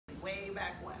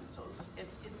back when. So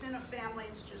it's in a family,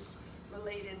 it's just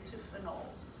related to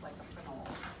phenols. It's like a phenol.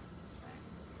 Okay.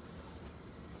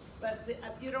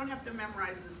 But you don't have to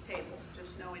memorize this table.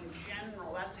 Just know in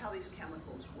general, that's how these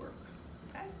chemicals work.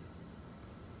 Okay?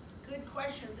 Good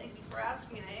question. Thank you for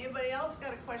asking. Anybody else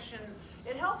got a question?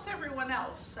 It helps everyone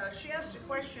else. She asked a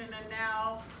question, and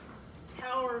now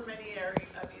however many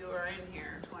of you are in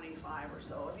here, 25 or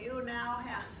so of you now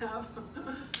have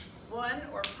one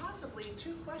or possibly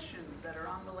two questions that are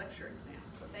on the lecture exam.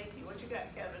 So thank you. What you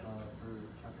got, Kevin? For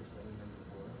chapter 7, number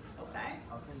 4. Okay.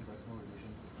 How can decimal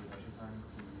reduction time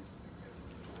be used?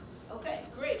 Okay,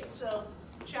 great. So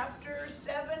chapter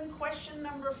 7, question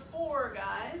number 4,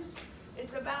 guys.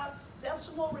 It's about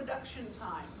decimal reduction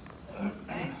time.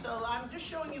 Okay, so I'm just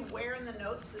showing you where in the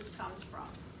notes this comes from.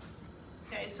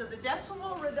 Okay, so the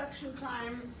decimal reduction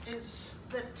time is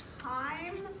the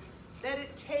time that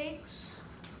it takes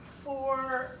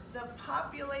for the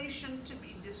population to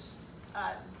be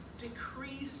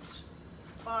decreased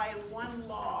by 1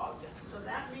 log. So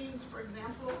that means, for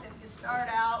example, if you start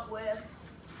out with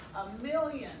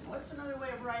 1,000,000, what's another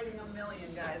way of writing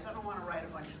 1,000,000, guys? I don't want to write a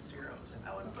bunch of zeros.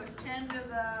 I would put 10 to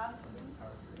the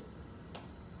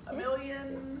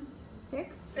 1,000,000.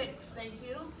 6. 6, thank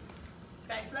you.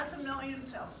 Okay, so that's 1,000,000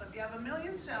 cells. So if you have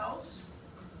 1,000,000 cells,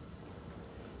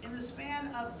 in the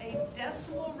span of a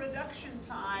decimal reduction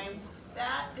time,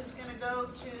 that is going to go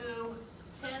to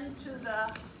 10 to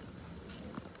the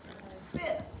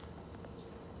 5th,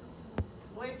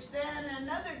 which then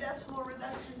another decimal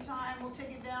reduction time will take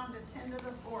it down to 10 to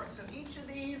the 4th. So each of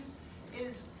these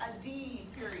is a D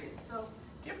period. So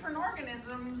different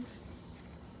organisms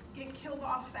get killed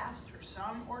off faster.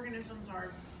 Some organisms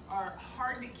are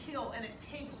hard to kill, and it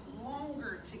takes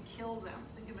longer to kill them.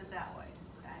 Think of it that way.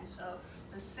 Okay, so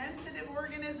the sensitive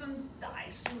organisms die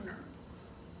sooner.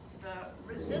 The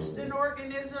resistant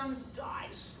organisms die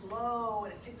slow,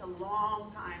 and it takes a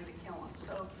long time to kill them.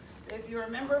 So if you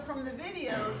remember from the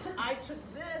videos, I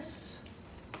took this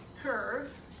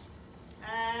curve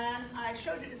and I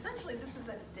showed you, essentially this is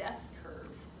a death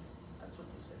curve. That's what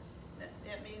this is.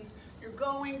 That means you're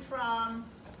going from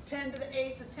 10 to the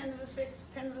 8th, to 10 to the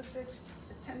 6th, 10 to the 6th,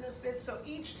 to 10 to the 5th. So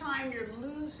each time you're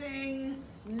losing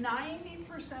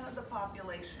 90% of the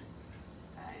population.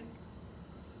 Okay?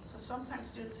 So sometimes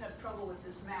students have trouble with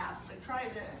this math, but try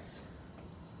this.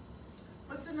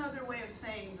 What's another way of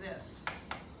saying this?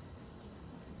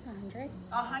 100.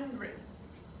 100.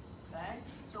 Okay?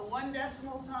 So 1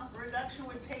 decimal reduction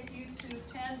would take you to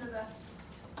 10 to the,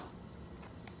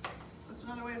 what's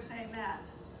another way of saying that?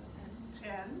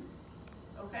 10.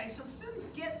 Okay, so students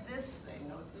get this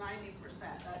thing, 90%.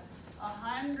 That's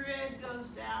 100 goes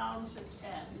down to 10.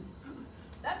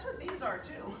 That's what these are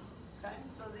too. Okay,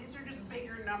 so these are just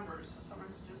bigger numbers. So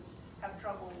sometimes students have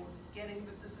trouble getting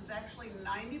that this is actually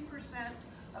 90%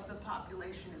 of the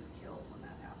population is killed when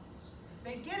that happens.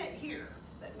 They get it here,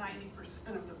 that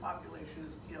 90% of the population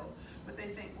is killed, but they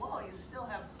think, well, you still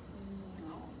have,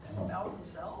 10,000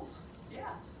 cells? Yeah.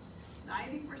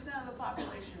 90% of the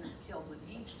population is killed with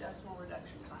each decimal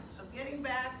reduction time. So getting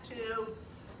back to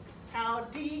how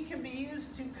D can be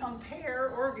used to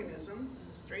compare organisms,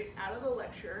 this is straight out of the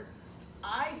lecture,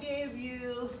 I gave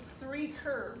you 3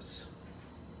 curves.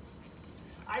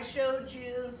 I showed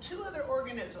you 2 other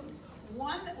organisms.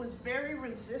 One that was very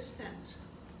resistant,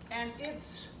 and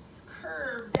its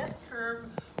curve, death curve,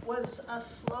 was a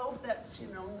slope that's,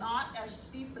 not as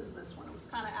steep as this one. It was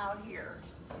kind of out here.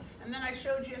 And then I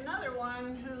showed you another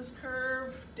one whose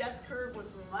curve, death curve,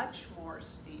 was much more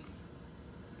steep.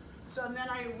 So then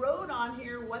I wrote on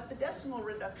here what the decimal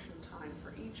reduction time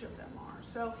for each of them are.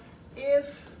 So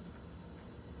if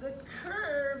the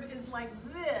curve is like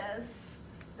this,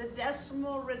 the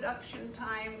decimal reduction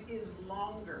time is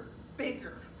longer,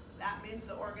 bigger. That means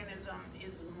the organism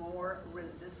is more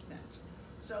resistant.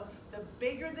 So the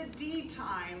bigger the D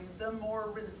time, the more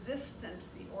resistant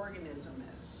the organism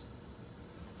is.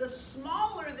 The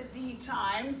smaller the D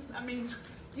time, that means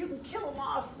you can kill them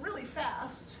off really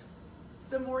fast,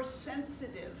 the more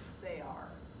sensitive they are.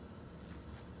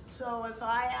 So if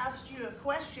I asked you a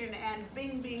question and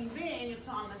bing, bing, bing, it's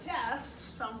on the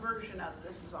test, some version of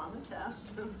this is on the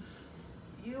test,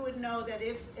 you would know that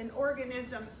if an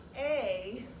organism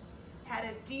A had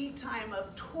a D time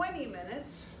of 20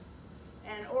 minutes,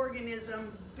 and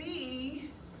organism B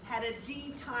had a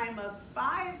D time of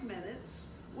 5 minutes,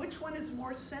 which one is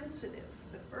more sensitive?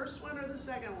 The first one or the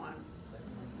second one?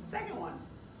 Second one.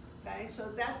 Okay,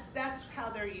 so that's how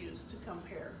they're used to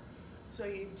compare. So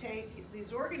you take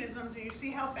these organisms and you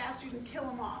see how fast you can kill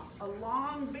them off. A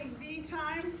long, big D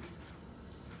time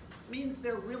means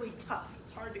they're really tough.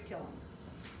 It's hard to kill them.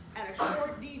 And a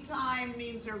short D time time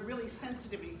means they're really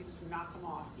sensitive. You can just knock them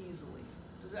off easily.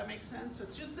 Does that make sense? So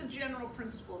it's just the general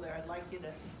principle there. I'd like you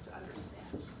to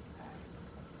understand. Okay.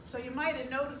 So you might have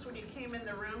noticed when you came in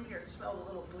the room here, it smelled a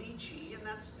little bleachy, and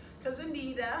that's because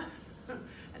Anita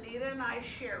and I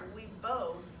share. We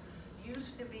both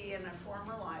used to be in a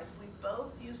former life. We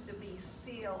both used to be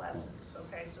CLSs.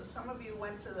 Okay, so some of you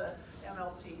went to the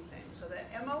MLT thing. So the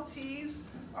MLTs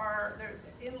are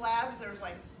in labs. There's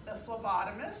like the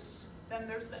phlebotomists. Then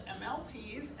there's the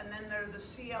MLTs, and then there are the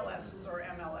CLSs or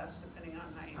MLS, depending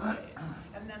on how you say it.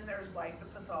 And then there's like the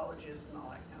pathologists and all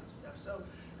that kind of stuff. So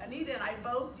Anita and I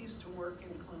both used to work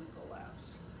in clinical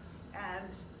labs. And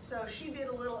so she did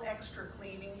a little extra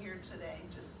cleaning here today.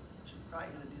 She's probably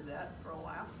gonna do that for a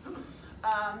while.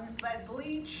 But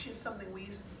bleach is something we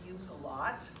used to use a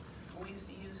lot. We used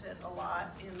to use it a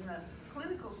lot in the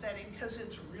clinical setting because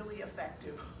it's really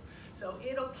effective. So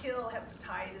it'll kill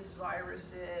hepatitis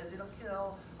viruses, it'll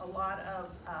kill a lot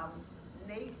of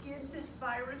naked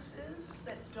viruses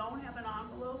that don't have an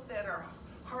envelope that are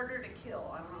harder to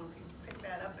kill. I don't know if you picked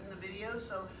that up in the video.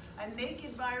 So a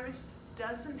naked virus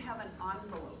doesn't have an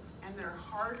envelope and they're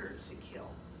harder to kill.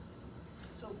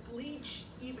 So bleach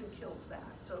even kills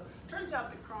that. So it turns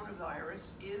out the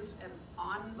coronavirus is an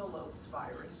enveloped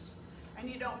virus and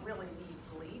you don't really need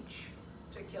bleach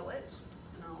to kill it.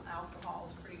 You know, alcohol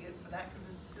is pretty good for that because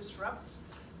it disrupts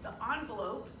the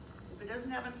envelope. If it doesn't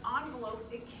have an envelope,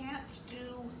 it can't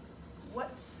do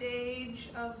what stage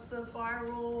of the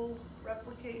viral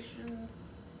replication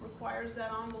requires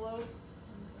that envelope?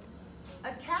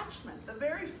 Attachment, the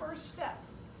very first step.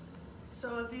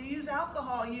 So if you use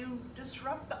alcohol, you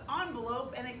disrupt the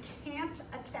envelope and it can't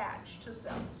attach to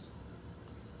cells.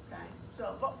 Okay,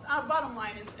 so bottom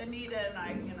line is Anita and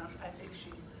I, you know, I think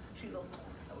she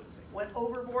went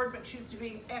overboard, but she's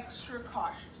being extra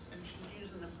cautious and she's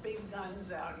using the big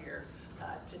guns out here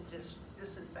to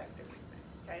disinfect everything,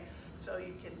 okay? So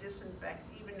you can disinfect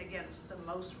even against the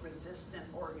most resistant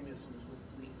organisms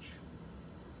with bleach.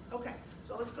 Okay,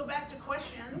 so let's go back to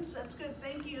questions. That's good,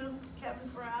 thank you, Kevin,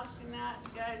 for asking that.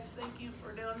 You guys, thank you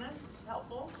for doing this, it's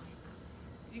helpful.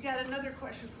 You got another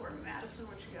question for me, Madison,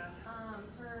 what you got?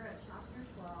 For chapter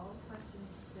 12, question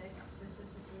 6,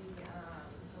 specifically,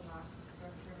 the last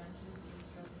structure mentioned is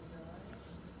trophozoa.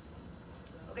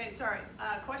 Okay, sorry,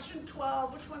 question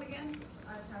 12, which one again?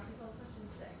 Chapter 12, question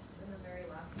 6, in the very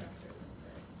last structure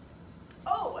listed.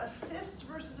 Oh, a cyst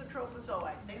versus a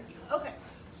trophozoite, thank you. Okay,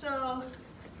 so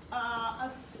a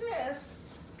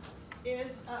cyst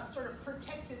is a sort of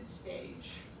protected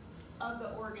stage of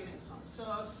the organism. So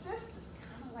a cyst is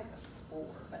kind of like a spore,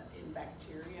 but in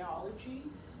bacteriology,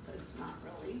 but it's not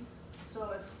really.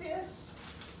 So a cyst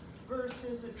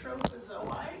versus a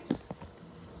trophozoite.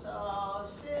 So a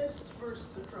cyst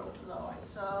versus a trophozoite.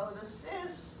 So the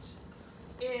cyst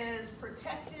is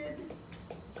protected.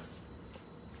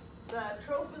 The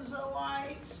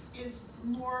trophozoite is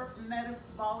more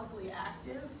metabolically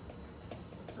active.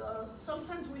 So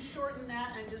sometimes we shorten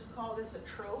that and just call this a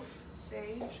troph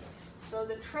stage. So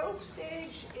the troph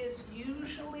stage is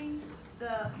usually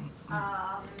the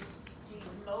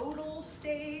modal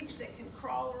stage that can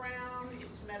crawl around.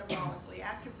 It's metabolically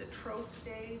active. The troph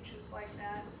stage is like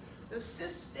that. The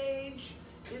cyst stage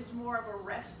is more of a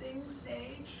resting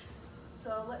stage.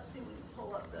 So let's see if we can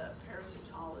pull up the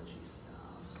parasitology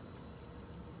stuff.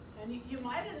 And you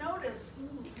might have noticed,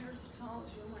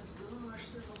 parasitology, oh my gosh,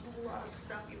 there's a whole lot of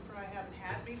stuff you probably haven't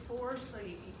had before, so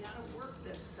you gotta work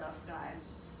this stuff,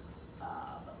 guys.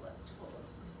 But let's pull up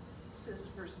cyst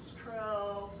versus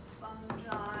troph,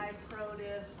 fungi,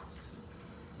 protists,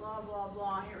 blah, blah,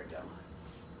 blah. Here we go.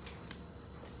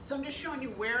 So I'm just showing you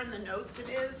where in the notes it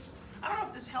is. I don't know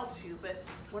if this helps you, but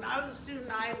when I was a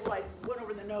student, I like went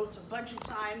over the notes a bunch of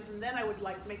times, and then I would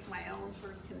like make my own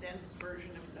sort of condensed version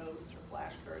of notes or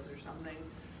flashcards or something.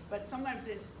 But sometimes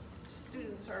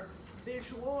students are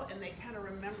visual and they kind of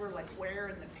remember like where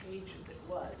in the pages it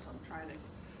was. So I'm trying to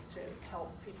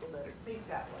help people that think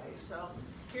that way. So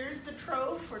here's the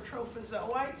troph or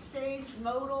trophozoite stage,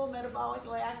 modal,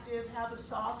 metabolically active, have a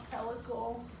soft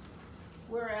pellicle.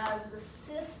 Whereas the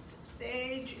cyst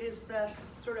stage is the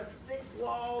sort of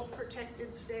thick-walled,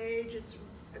 protected stage. It's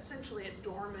essentially a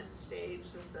dormant stage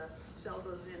that the cell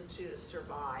goes into to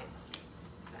survive.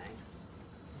 Okay?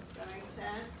 Does that make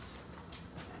sense?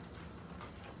 Okay.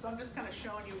 So I'm just kind of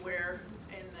showing you where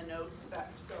in the notes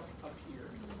that stuff appeared.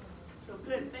 So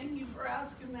good, thank you for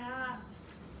asking that.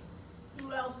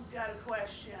 Who else has got a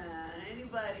question?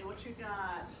 Anybody, what you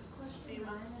got? Question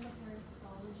 9 in the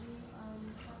parasitology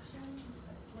section,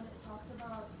 when it talks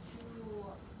about 2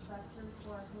 vectors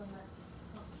for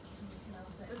can you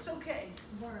pronounce it? It's okay.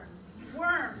 Worms.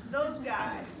 Worms, those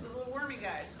guys. So the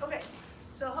guys. Okay,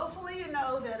 so hopefully you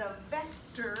know that a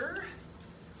vector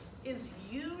is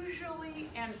usually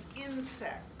an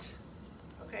insect,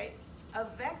 okay? A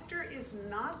vector is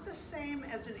not the same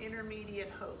as an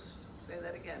intermediate host. I'll say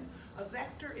that again. A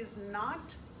vector is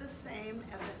not the same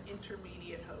as an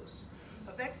intermediate host.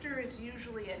 A vector is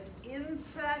usually an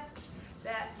insect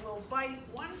that will bite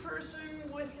one person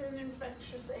with an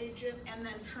infectious agent and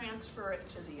then transfer it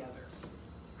to the other,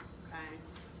 okay?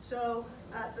 So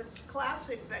the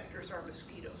classic vectors are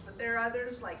mosquitoes, but there are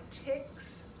others like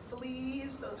ticks,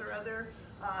 fleas, those are other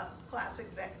classic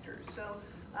vectors. So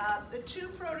the two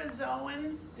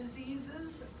protozoan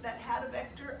diseases that had a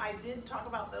vector, I did talk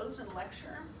about those in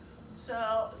lecture.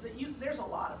 So there's a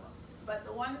lot of them, but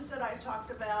the ones that I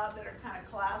talked about that are kind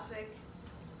of classic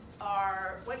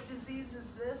are, what disease is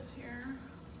this here?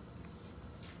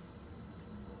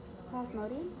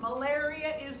 Plasmodium?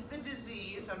 Malaria is the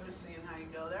disease. I'm just seeing how you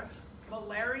go there.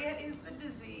 Malaria is the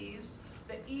disease.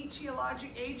 The etiologic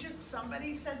agent,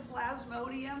 somebody said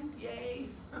Plasmodium, yay.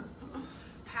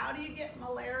 How do you get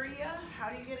malaria? How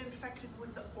do you get infected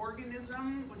with the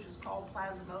organism, which is called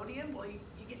Plasmodium? Well, you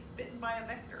get bitten by a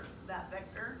vector. That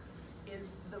vector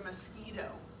is the mosquito,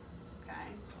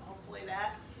 okay? So hopefully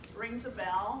that rings a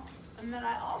bell. And then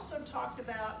I also talked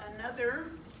about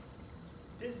another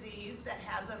disease that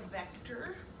has a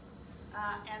vector,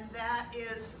 and that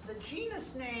is, the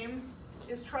genus name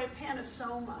is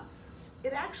Trypanosoma.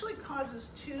 It actually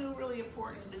causes two really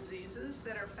important diseases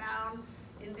that are found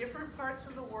in different parts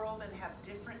of the world and have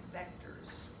different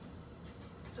vectors.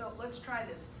 So let's try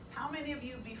this. How many of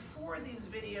you before these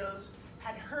videos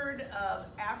had heard of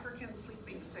African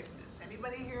sleeping sickness?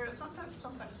 Anybody here? Sometimes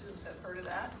students have heard of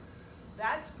that.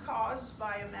 That's caused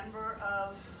by a member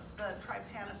of the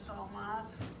Trypanosoma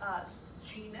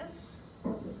genus,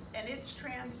 and it's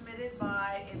transmitted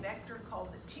by a vector called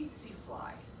the tsetse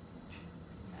fly.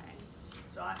 Okay.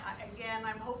 So again,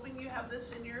 I'm hoping you have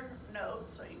this in your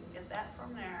notes so you can get that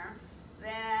from there.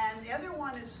 Then the other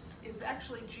one is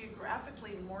actually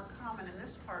geographically more common in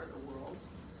this part of the world.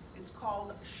 It's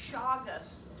called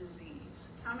Chagas disease.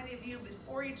 How many of you,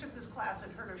 before you took this class,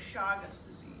 had heard of Chagas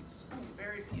disease?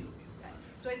 Very few of you. Okay.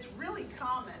 So it's really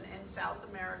common in South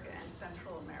America and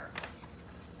Central America.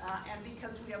 And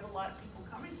because we have a lot of people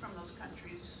coming from those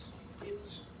countries,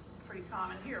 it's pretty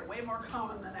common here, way more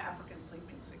common than African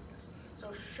sleeping sickness.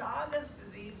 So Chagas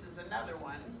disease is another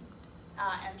one.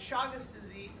 And Chagas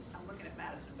disease, I'm looking at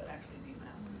Madison, but actually Dean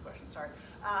asked the question, sorry.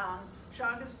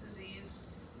 Chagas disease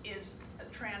is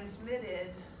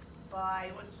transmitted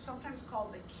by what's sometimes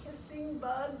called the kissing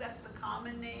bug, that's the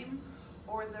common name,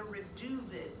 or the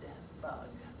reduvid bug.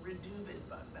 Reduvid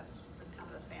bug, that's kind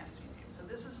of the fancy name. So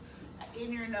this is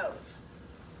in your notes.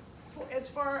 As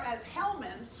far as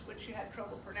helminths, which you had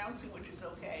trouble pronouncing, which is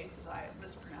okay, because I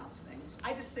mispronounce things.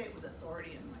 I just say it with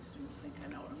authority and my students think I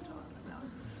know what I'm talking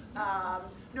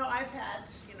about. No, I've had,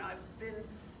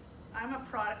 I'm a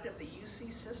product of the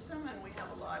UC system, and we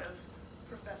have a lot of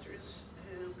professors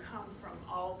who come from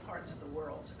all parts of the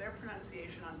world. So their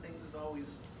pronunciation on things is always,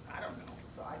 I don't know.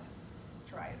 So I just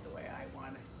try it the way I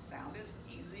want it sounded,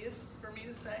 easiest for me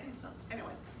to say. So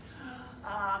anyway,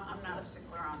 I'm not a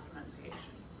stickler on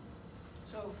pronunciation.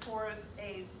 So for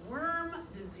a worm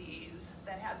disease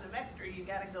that has a vector, you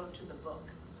gotta go to the book.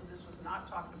 So this was not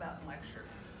talked about in lecture.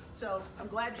 So I'm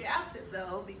glad you asked it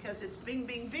though, because it's bing,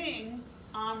 bing, bing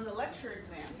on the lecture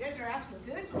exam. You guys are asking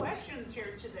good questions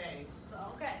here today. So,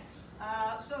 okay.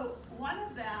 So one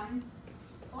of them,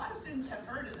 a lot of students have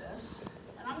heard of this,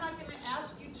 and I'm not gonna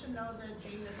ask you to know the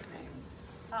genus name.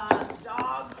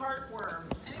 Dog heartworm.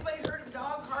 Anybody heard of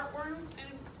dog heartworm?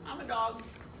 I'm a dog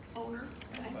owner.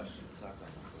 Okay. Question sucked on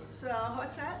the quiz. So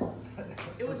what's that?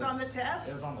 It was on the test?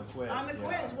 It was on the quiz. On the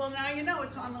yeah. quiz. Well, now you know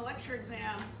it's on the lecture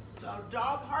exam. So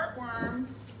dog heartworm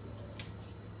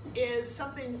is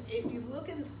something, if you look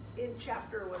in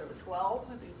chapter, 12,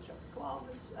 I think it's chapter 12,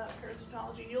 this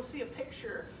parasitology, you'll see a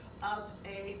picture of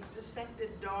a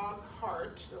dissected dog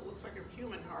heart that looks like a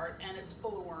human heart, and it's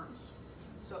full of worms.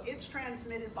 So it's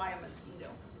transmitted by a mosquito,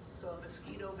 so a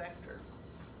mosquito vector.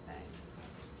 Okay.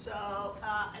 So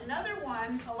another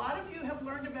one, a lot of you have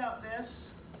learned about this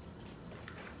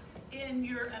in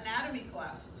your anatomy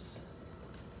classes.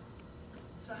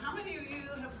 So how many of you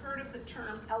have heard of the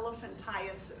term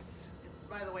elephantiasis? It's,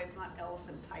 by the way, it's not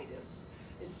elephantitis.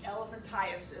 It's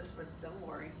elephantiasis, but don't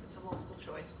worry, it's a multiple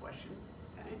choice question.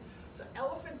 Okay? So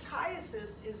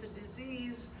elephantiasis is a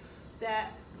disease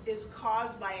that is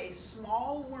caused by a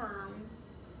small worm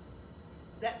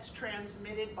that's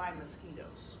transmitted by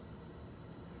mosquitoes.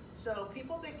 So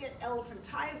people that get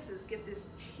elephantiasis get this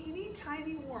teeny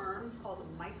tiny worm, it's called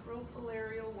a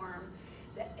microfilarial worm,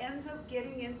 that ends ends up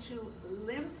getting into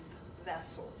lymph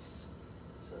vessels.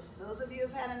 So those of you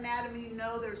who've had anatomy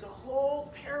know there's a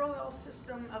whole parallel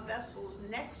system of vessels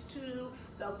next to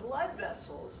the blood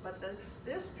vessels, but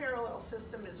this parallel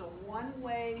system is a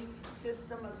one-way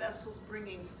system of vessels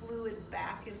bringing fluid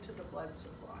back into the blood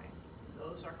supply.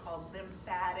 Those are called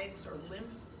lymphatics or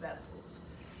lymph vessels.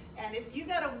 And if you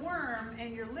got a worm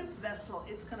in your lymph vessel,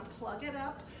 it's going to plug it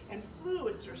up and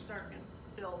fluids are starting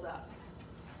to build up.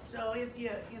 So if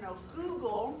you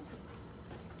Google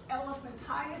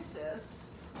elephantiasis,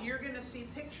 you're going to see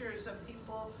pictures of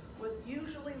people with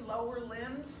usually lower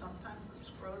limbs, sometimes the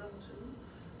scrotum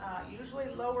too, usually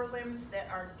lower limbs that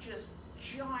are just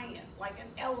giant, like an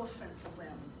elephant's limb.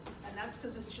 And that's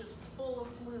because it's just full of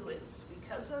fluids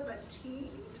because of a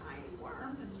teeny tiny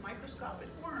worm, it's a microscopic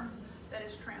worm, that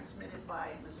is transmitted by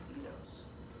mosquitoes.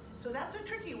 So that's a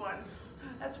tricky one.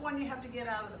 That's one you have to get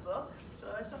out of the book. So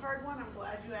it's a hard one. I'm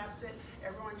glad you asked it.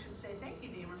 Everyone should say thank you,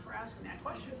 Dima, for asking that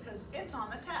question because it's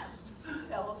on the test.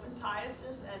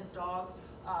 Elephantiasis and dog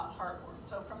heartworm.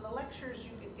 So from the lectures,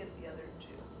 you could get the other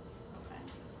two. Okay.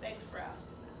 Thanks for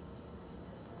asking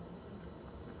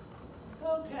that.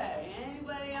 Okay.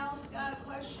 Anybody else got a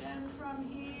question from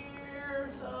here?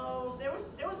 So there was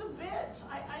a bit.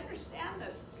 I understand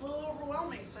this. It's a little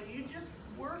overwhelming. So you just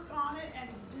work on it and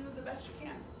do the best you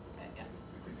can. Okay. Yeah.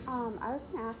 I was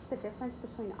going to ask the difference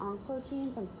between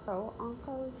oncogenes and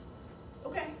pro-oncogenes.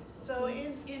 Okay, so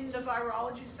in the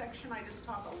virology section, I just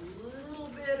talk a little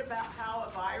bit about how a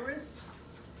virus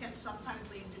can sometimes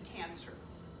lead to cancer.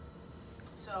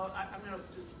 So I'm going to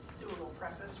just do a little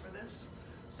preface for this.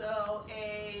 So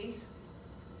a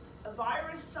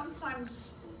virus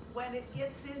sometimes, when it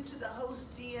gets into the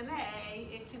host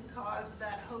DNA, it can cause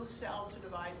that host cell to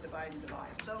divide.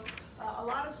 So a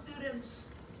lot of students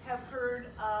have heard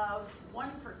of one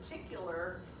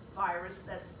particular virus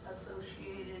that's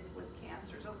associated with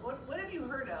cancer. So what have you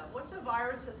heard of? What's a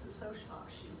virus that's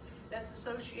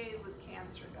associated with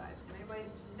cancer, guys? Can anybody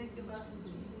think about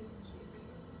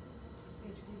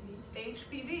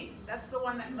HPV? That's the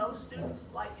one that most students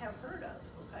have heard of,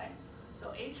 okay? So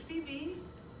HPV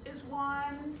is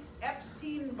one.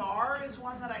 Epstein-Barr is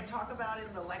one that I talk about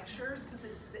in the lectures because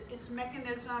its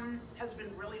mechanism has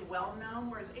been really well known,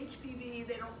 whereas HPV,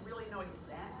 they don't really know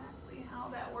exactly how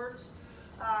that works.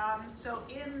 So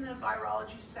in the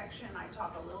virology section, I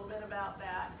talk a little bit about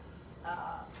that.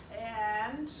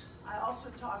 And I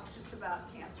also talk just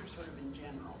about cancer sort of in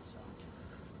general.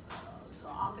 So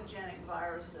oncogenic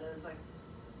viruses, I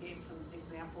gave some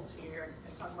examples here. I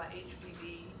talk about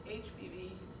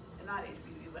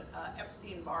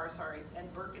Epstein-Barr,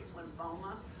 and Burkitt's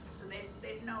lymphoma. So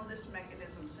they've known this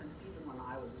mechanism since even when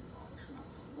I was in college, and that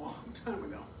was a long time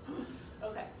ago.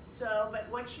 Okay, so, but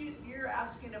what you're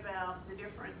asking about the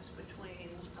difference between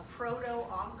a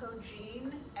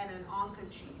proto-oncogene and an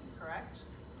oncogene, correct?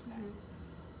 Okay. Mm-hmm.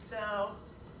 So,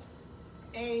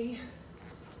 a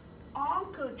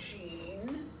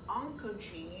oncogene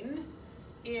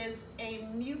is a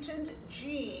mutant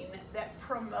gene that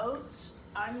promotes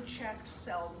unchecked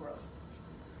cell growth.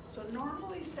 So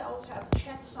normally cells have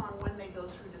checks on when they go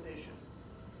through division.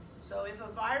 So if a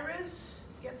virus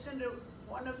gets into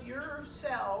one of your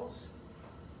cells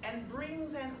and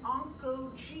brings an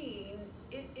oncogene,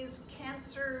 it is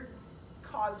cancer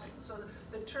causing. So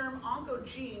the term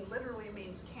oncogene literally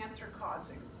means cancer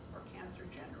causing or cancer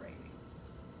generating.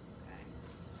 Okay.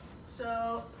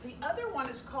 So the other one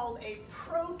is called a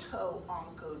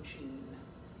proto-oncogene.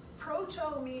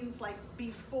 Proto means like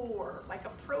before, like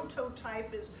a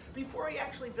prototype is before you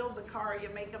actually build the car, you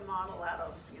make a model out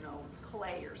of,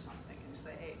 clay or something, and you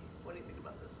say, hey, what do you think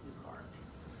about this new car?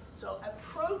 So a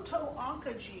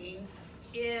proto-oncogene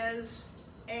is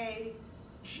a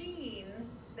gene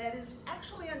that is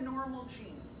actually a normal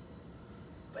gene.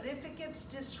 But if it gets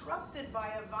disrupted by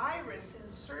a virus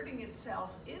inserting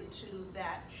itself into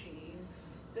that gene,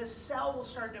 the cell will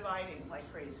start dividing like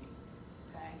crazy.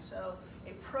 Okay, so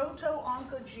a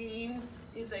proto-oncogene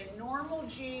is a normal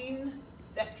gene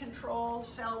that controls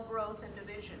cell growth and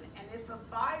division. And if a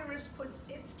virus puts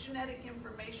its genetic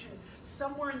information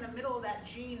somewhere in the middle of that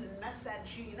gene and mess that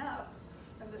gene up,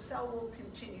 then the cell will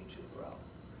continue to grow.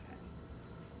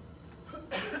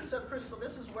 Okay. So Crystal,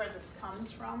 this is where this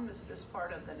comes from, is this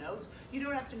part of the notes. You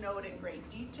don't have to know it in great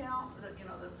detail. The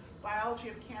biology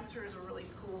of cancer is a really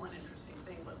cool and interesting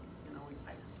thing, but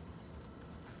I just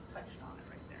touched on it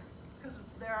right there. Because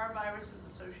there are viruses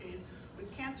associated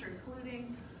with cancer,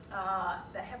 including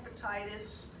the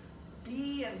hepatitis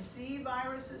B and C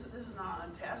viruses. This is not on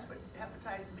the test, but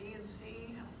hepatitis B and C,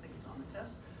 I don't think it's on the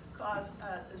test,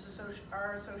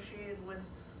 are associated with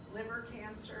liver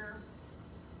cancer,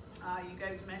 You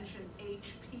guys mentioned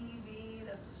HPV,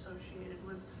 that's associated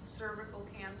with cervical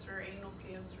cancer, anal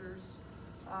cancers.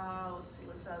 Let's see,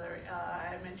 what's other?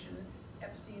 I mentioned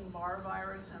Epstein-Barr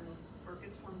virus and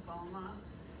Burkitt's lymphoma.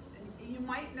 And you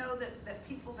might know that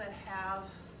people that have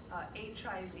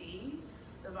HIV,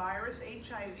 the virus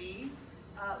HIV,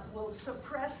 will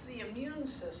suppress the immune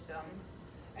system.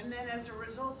 And then as a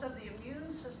result of the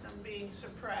immune system being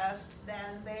suppressed,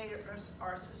 then they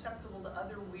are susceptible to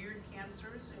other weird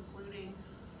cancers, including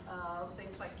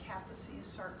things like Kaposi's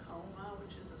sarcoma,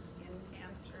 which is a skin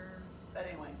cancer. But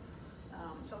anyway,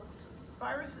 so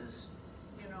viruses,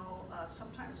 you know,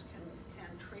 sometimes can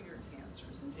trigger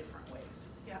cancers in different ways.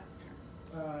 Yeah.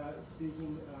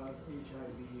 Speaking of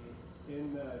HIV,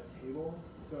 in the table,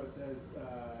 so it says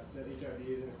that HIV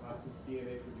is in a class that's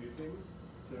DNA producing.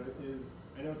 So it is,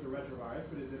 I know it's a retrovirus,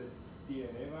 but is it a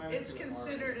DNA virus? It's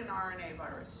considered an RNA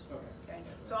virus. Okay. Okay.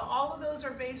 So all of those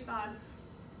are based on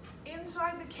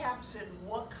inside the capsid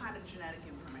what kind of genetic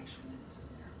information is in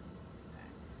there. Okay.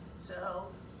 So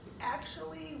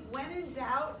actually, when in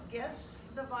doubt, guess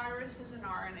the virus is an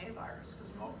RNA virus,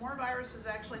 because more viruses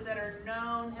actually that are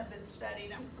known have been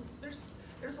studied. And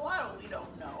there's a lot of we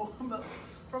don't know, but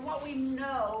from what we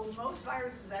know, most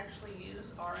viruses actually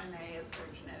use RNA as their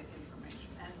genetic information.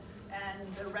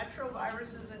 And the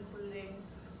retroviruses, including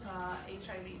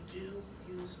HIV, do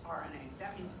use RNA.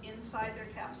 That means inside their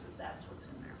capsid, that's what's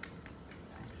in there.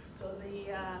 Okay. So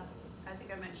I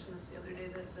think I mentioned this the other day,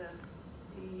 that the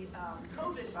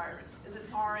COVID virus is an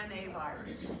RNA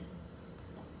virus.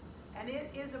 And it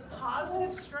is a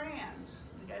positive strand.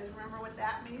 You guys remember what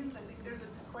that means? I think there's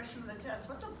a question on the test.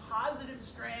 What's a positive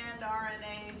strand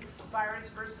RNA virus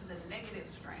versus a negative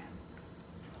strand?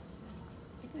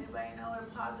 Anybody know what a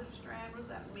positive strand, what does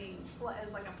that mean?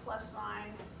 Is like a plus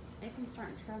sign? It can start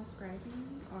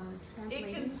transcribing or translating.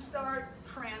 It can start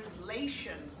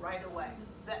translation right away.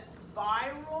 That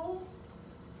viral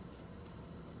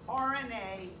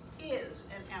RNA is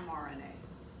an mRNA.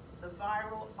 The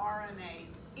viral RNA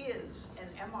is an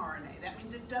mRNA. That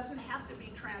means it doesn't have to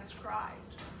be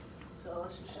transcribed. So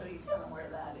let's just show you kind of where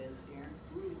that is here.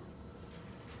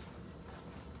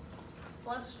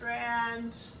 Plus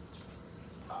strand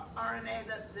RNA,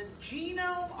 the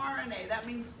genome RNA, that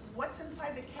means what's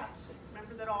inside the capsid.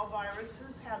 Remember that all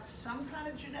viruses have some kind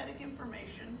of genetic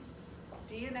information,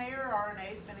 DNA or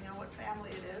RNA, depending on what family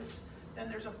it is. Then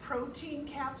there's a protein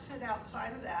capsid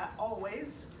outside of that,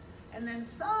 always. And then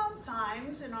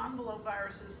sometimes in envelope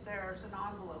viruses, there's an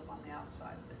envelope on the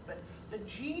outside of it. But the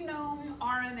genome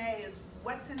RNA is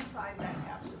what's inside that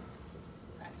capsid.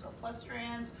 Okay, so plus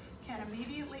strands can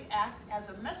immediately act as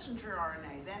a messenger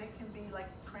RNA. Then it can be like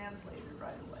translated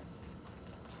right away.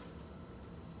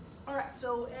 All right,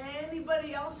 so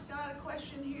anybody else got a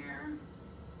question here?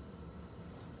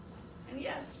 And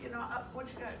yes, you know, what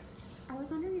you got? I was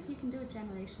wondering if you can do a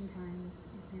generation time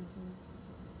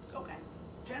example. Okay,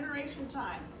 generation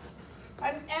time.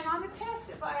 And on the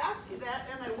test, if I ask you that,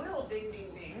 and I will, ding,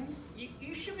 ding, ding,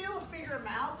 you should be able to figure them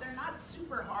out. They're not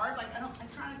super hard. Like I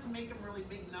try not to make them really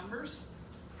big numbers.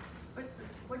 But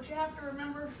what you have to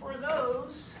remember for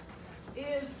those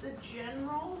is the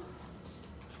general,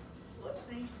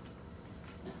 whoopsie.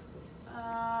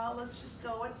 Let's just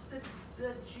go, what's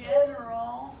the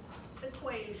general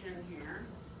equation here?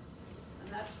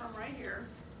 And that's from right here.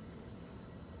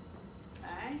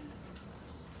 Okay?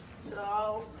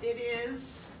 So it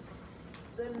is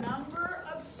the number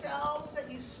of cells that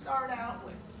you start out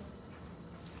with.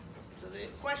 So the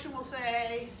question will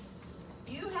say,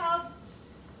 you have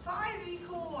 5 E.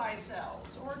 coli cells,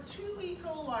 or 2 E.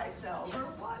 coli cells, or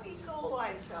 1 E.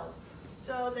 coli cells.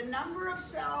 So the number of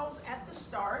cells at the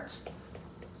start,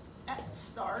 let's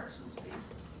see,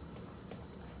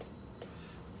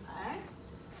 okay,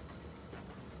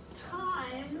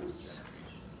 times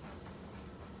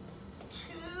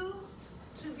 2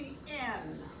 to the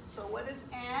n. So what is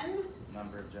n?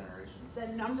 Number of generations. The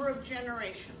number of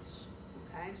generations.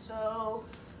 Okay, so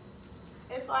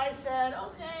if I said,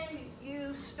 okay,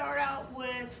 you start out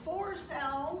with 4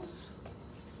 cells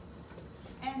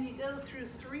and you go through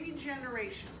 3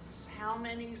 generations, how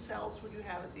many cells would you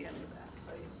have at the end of that?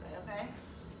 So you'd say, okay,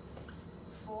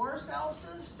 4 cells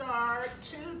to the start,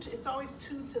 2, it's always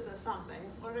 2 to the something.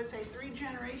 What did I say, 3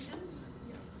 generations?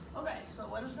 Okay, so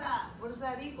what is that? What is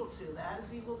that equal to? That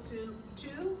is equal to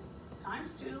 2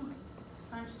 times 2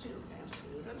 times 2 times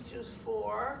 2 times 2 is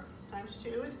 4 times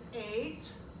 2 is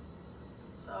 8.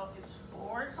 So it's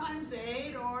 4 times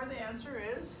 8, or the answer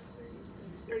is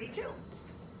 32. Okay?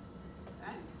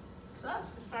 So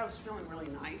that's if I was feeling really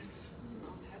nice. You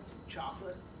know, had some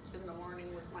chocolate in the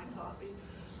morning with my coffee.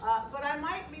 But I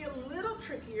might be a little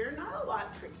trickier, not a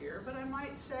lot trickier, but I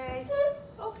might say,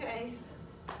 okay,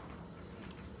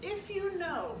 if you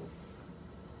know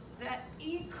that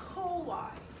E.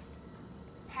 coli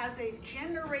has a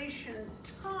generation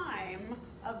time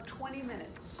of 20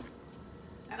 minutes,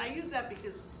 and I use that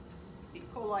because E.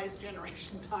 coli's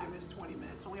generation time is 20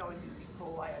 minutes, and we always use E.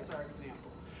 coli as our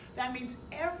example. That means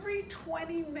every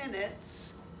 20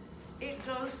 minutes, it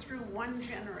goes through one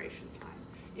generation time.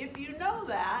 If you know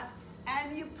that,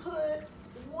 and you put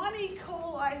one E.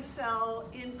 coli cell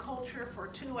in culture for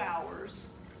 2 hours,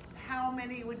 how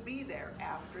many would be there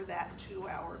after that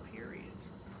 2-hour period?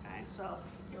 Okay, so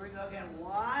here we go again.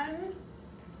 1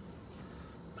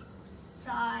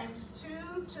 times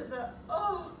 2 to the,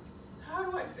 oh, how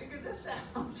do I figure this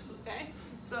out? Okay,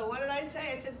 so what did I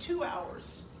say? I said 2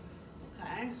 hours.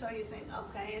 Okay, so you think,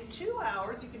 okay, in 2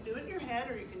 hours, you can do it in your head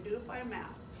or you can do it by mouth.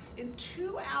 In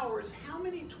 2 hours, how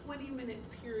many 20-minute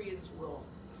periods will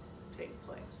take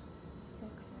place?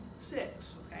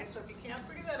 6, okay? So if you can't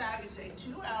figure that out, you say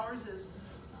 2 hours is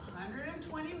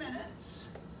 120 minutes,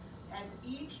 and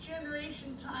each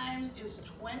generation time is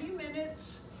 20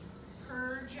 minutes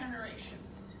per generation.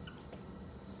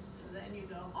 So then you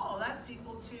go, oh, that's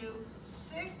equal to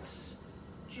 6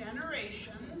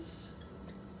 generations.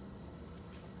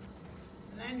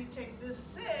 And then you take this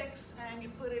 6 and you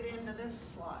put it into this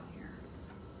slot here.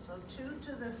 So 2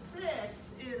 to the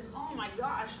 6 is, oh my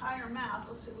gosh, higher math.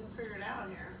 Let's see if we can figure it out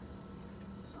here.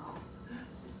 So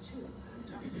it's 2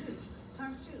 times 2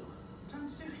 times 2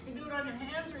 times 2. You can do it on your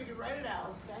hands or you can write it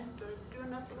out, okay? So do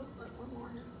enough for one more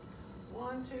here.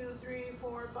 1, 2, 3,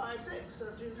 4, 5, 6. So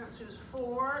 2 times 2 is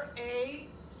 4, 8,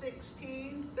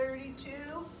 16,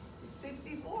 32,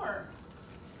 64.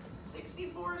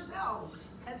 64 cells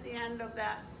at the end of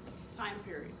that time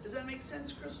period. Does that make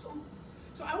sense, Crystal?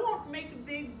 So I won't make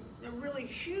a really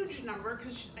huge number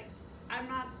because I'm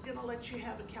not going to let you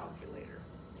have a calculator.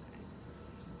 Okay?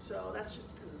 So that's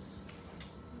just because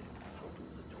it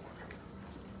opens the door.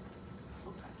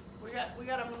 Okay, we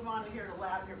got to move on here to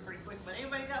lab here pretty quick. But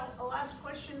anybody got a last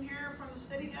question here from the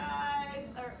study guide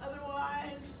or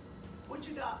otherwise? What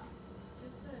you got?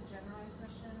 Just a generalized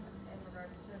question in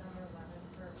regards to number 11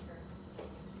 for parasitic.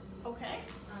 Okay.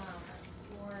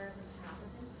 For the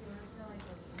pathogens, do you want us to know like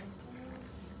the genus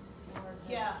name? Or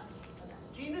just, Yeah. Okay.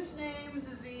 Genus name,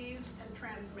 disease, and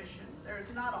transmission.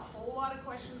 There's not a whole lot of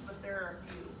questions, but there are a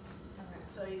few. Okay.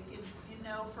 So you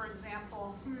know, for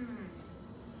example,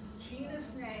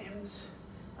 genus names,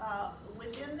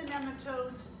 within the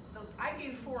nematodes, I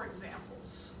gave 4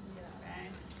 examples. Yeah. Okay?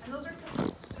 And those are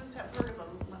because students have heard of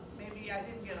them. Maybe I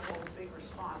didn't get a whole big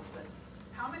response, but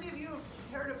how many of you have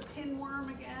heard of pinworm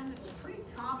again? It's pretty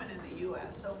common in the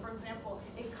US. So for example,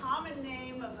 a common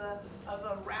name of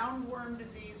a roundworm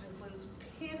disease includes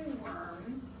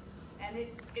pinworm, and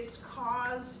it's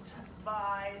caused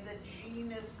by the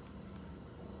genus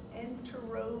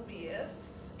Enterobius.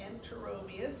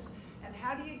 And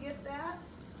how do you get that?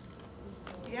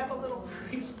 You have a little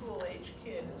preschool age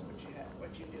kid is what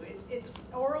you do. It's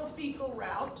oral fecal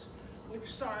route,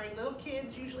 which, sorry, little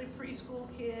kids, usually preschool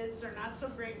kids, are not so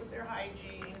great with their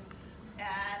hygiene.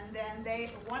 And then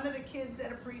one of the kids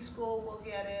at a preschool will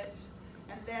get it.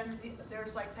 And then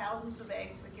there's like thousands of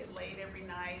eggs that get laid every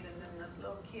night, and then the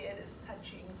little kid is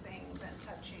touching things,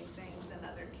 and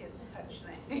other kids touch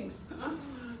things.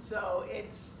 So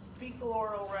it's fecal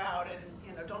oral route,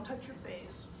 and don't touch your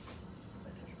face.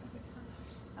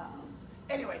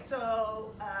 Anyway,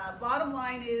 so bottom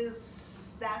line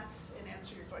is that's an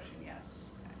answer to your question, yes.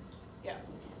 Okay. Yeah.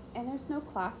 And there's no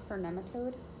class for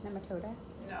nematoda?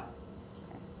 No.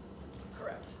 Okay.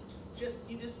 Correct.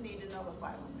 You just need to know the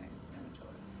phylum name,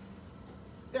 Nematoda.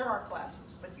 There are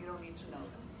classes, but you don't need to know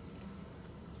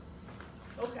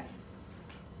them. Okay.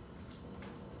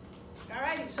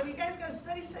 Alrighty, so you guys gotta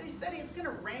study. It's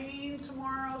gonna rain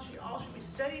tomorrow. You all should be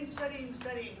studying.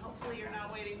 Hopefully you're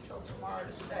not waiting until tomorrow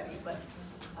to study. But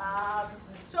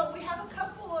so we have a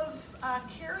couple of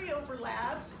carryover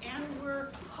labs, and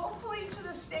we're hopefully to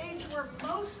the stage where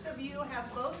most of you have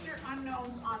both your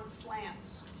unknowns on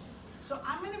slants. So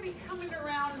I'm gonna be coming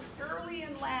around early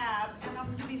in lab, and I'm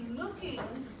gonna be looking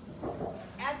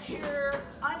at your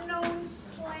unknown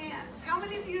slants. How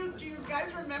many of you, do you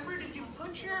guys remember, did you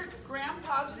put your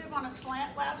gram-positive on a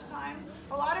slant last time?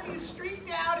 A lot of you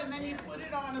streaked out and then you put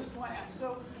it on a slant.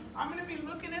 So I'm going to be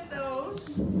looking at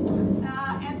those.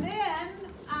 And then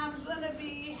I'm going to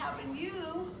be having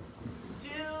you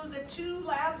do the 2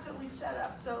 labs that we set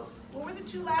up. So what were the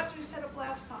 2 labs we set up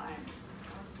last time?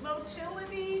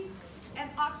 Motility and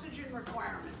oxygen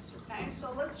requirements, okay?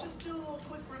 So let's just do a little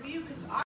quick review because